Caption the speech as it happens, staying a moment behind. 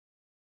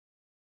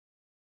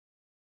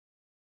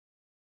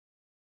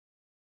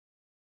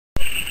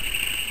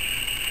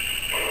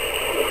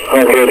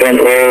Okay, 10-4, we're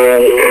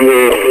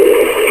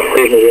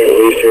taking it at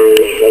least here,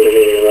 another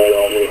meeting right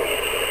on me.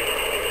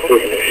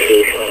 Taking a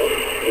shoot,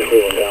 just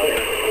moving down here.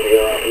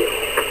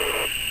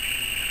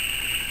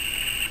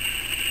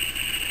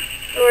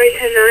 Story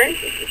 10-9.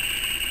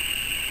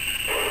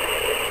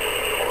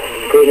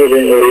 Taking it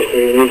in at least,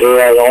 we need to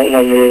arrive on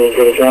when we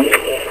get a chance.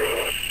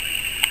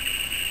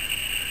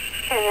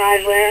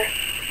 Arrive where?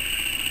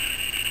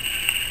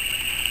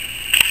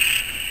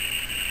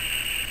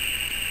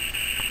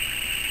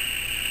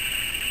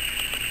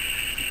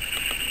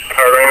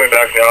 Alright, we're going to be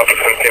back in the office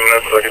in 15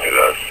 minutes so I can do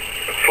that.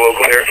 It's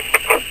local here.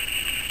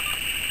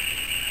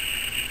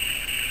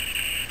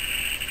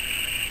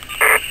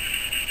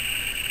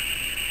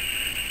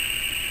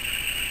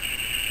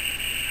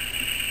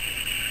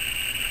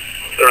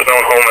 There was no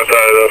one home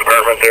inside of the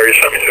apartment there you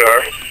sent me to,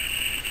 Harry.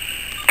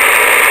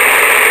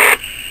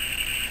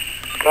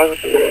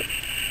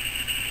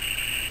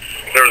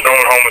 There was no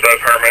one home with that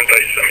apartment that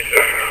you sent me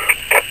to.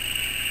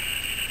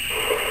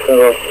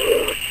 Hello.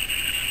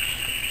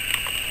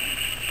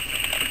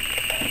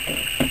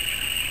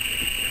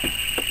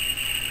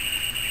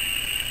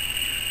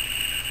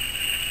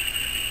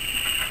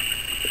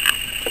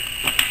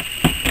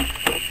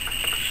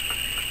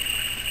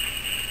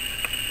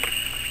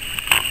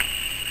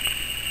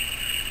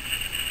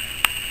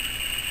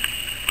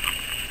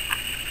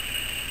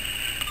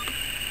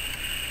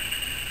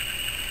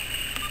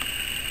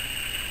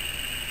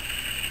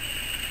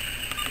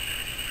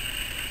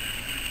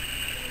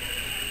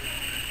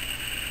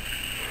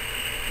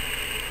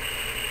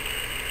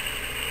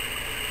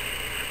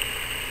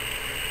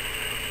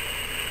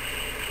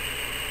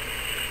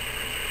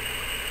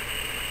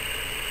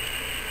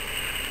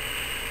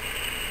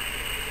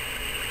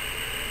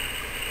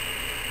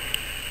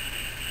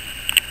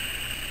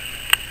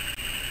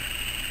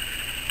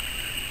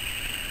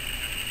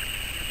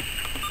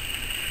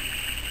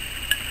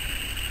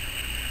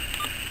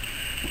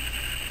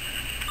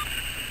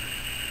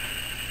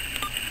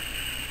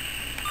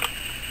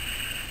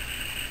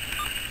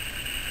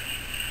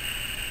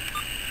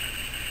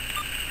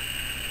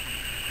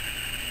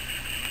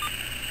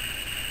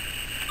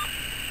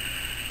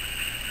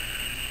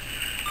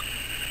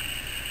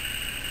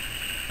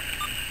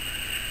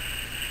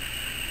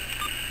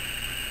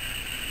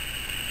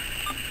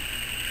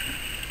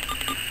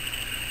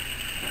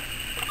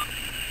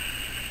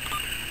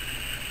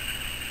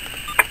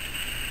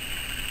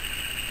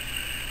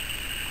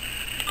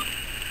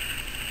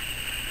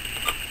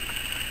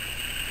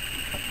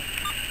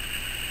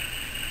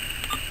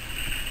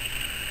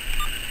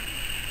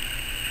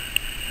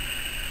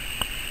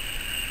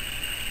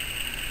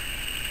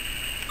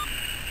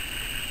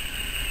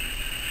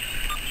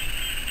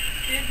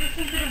 This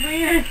is a bit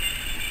weird.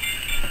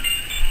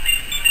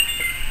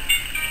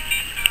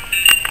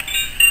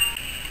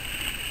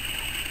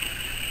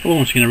 Hello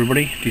once again,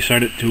 everybody.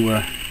 Decided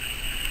to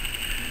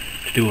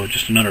do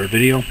just another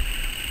video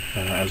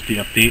as the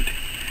update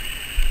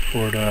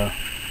for the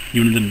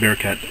Uniden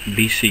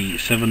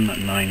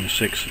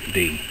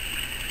BC796D.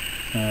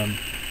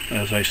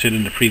 As I said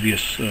in the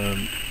previous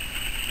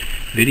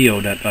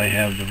video, that I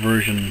have the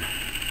version,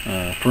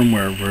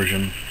 firmware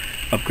version,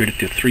 upgraded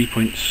to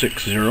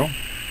 3.60.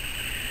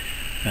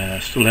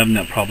 Still having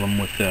that problem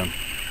with the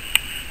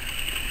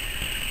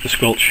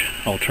squelch.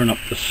 I'll turn up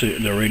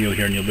the radio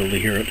here and you'll be able to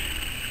hear it.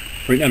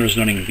 Right now there's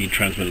nothing being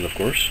transmitted, of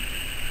course,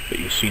 but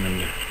you've seen in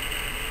the...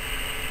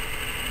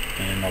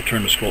 And I'll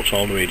turn the squelch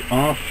all the way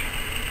off.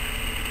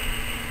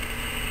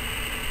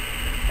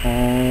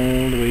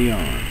 All the way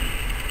on.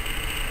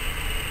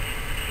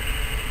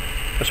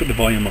 That's with the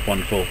volume up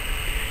on full.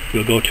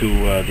 We'll go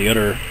to the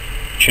other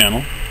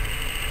channel.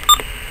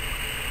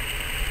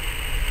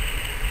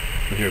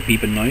 You'll hear a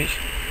beeping noise.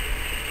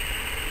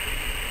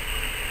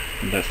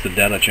 And that's the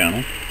data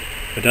channel.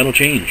 But that'll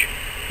change.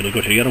 It'll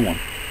go to the other one.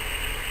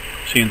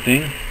 Same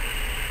thing.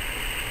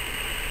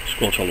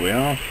 Squelch all the way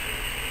off.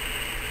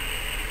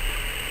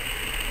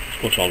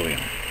 Squelch all the way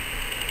on.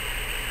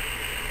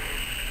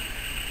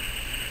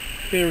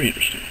 Very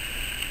interesting.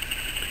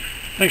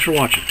 Thanks for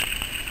watching.